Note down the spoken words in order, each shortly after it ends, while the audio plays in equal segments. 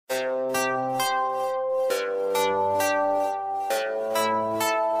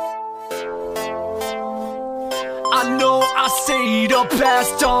stayed up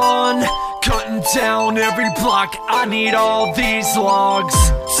past dawn, cutting down every block. I need all these logs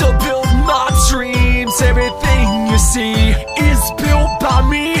to build my dreams. Everything you see is built by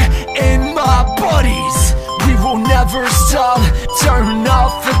me and my buddies. We will never stop, turn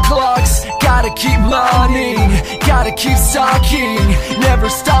off the clocks. Gotta keep mining, gotta keep stocking, never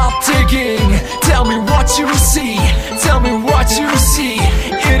stop digging. Tell me what you see, tell me what you see.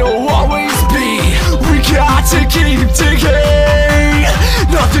 It'll always be, we got to keep digging.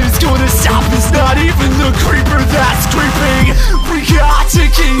 Nothing's gonna stop us, not even the creeper that's creeping. We got to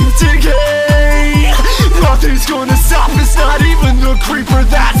keep digging. Nothing's gonna stop us, not even the creeper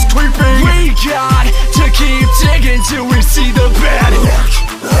that's creeping. We got to keep digging till we see the bed.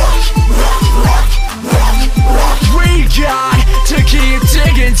 We got to keep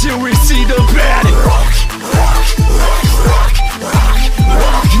digging till we see the bed.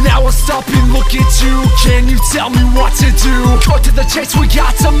 Now I'll stop and look at you. Can you tell me what to do? Cut to the chase, we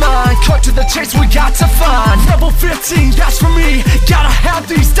got to mine. Cut to the chase, we got to find. Level 15, that's for me. Gotta have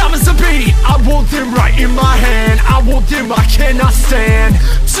these diamonds to be. I want them right in my hand. I want them, I cannot stand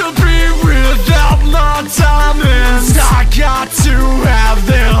to be without my diamonds. I got to have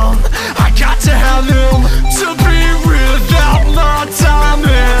them, I got to have them. To be without my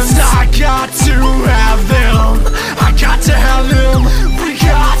diamonds, I got to have them, I got to have them. We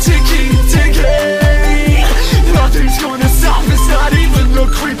got to keep digging. Nothing's gonna stop us, not even the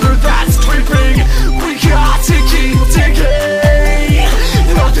creeper that's creeping. We got to keep digging.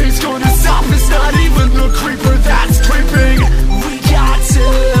 Nothing's gonna stop us, not even the creeper that's creeping. We got to,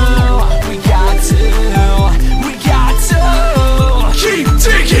 we got to, we got to keep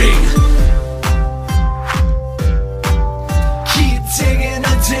digging. Keep digging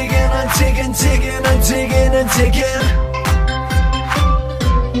and digging and digging, digging and digging and digging.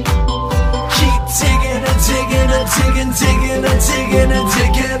 Digging and digging, digging and digging and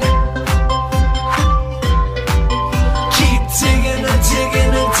digging. Keep digging and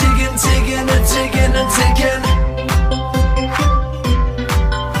digging and digging, digging and digging and digging.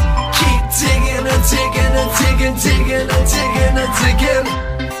 Keep digging and digging and digging, digging and digging and digging.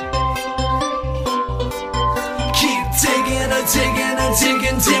 Keep digging and digging and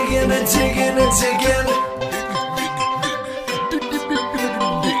digging, digging and digging and digging.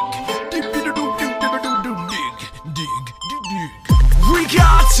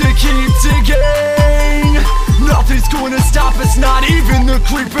 To keep digging. Nothing's gonna stop us, not even the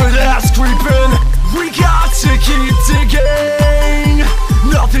creeper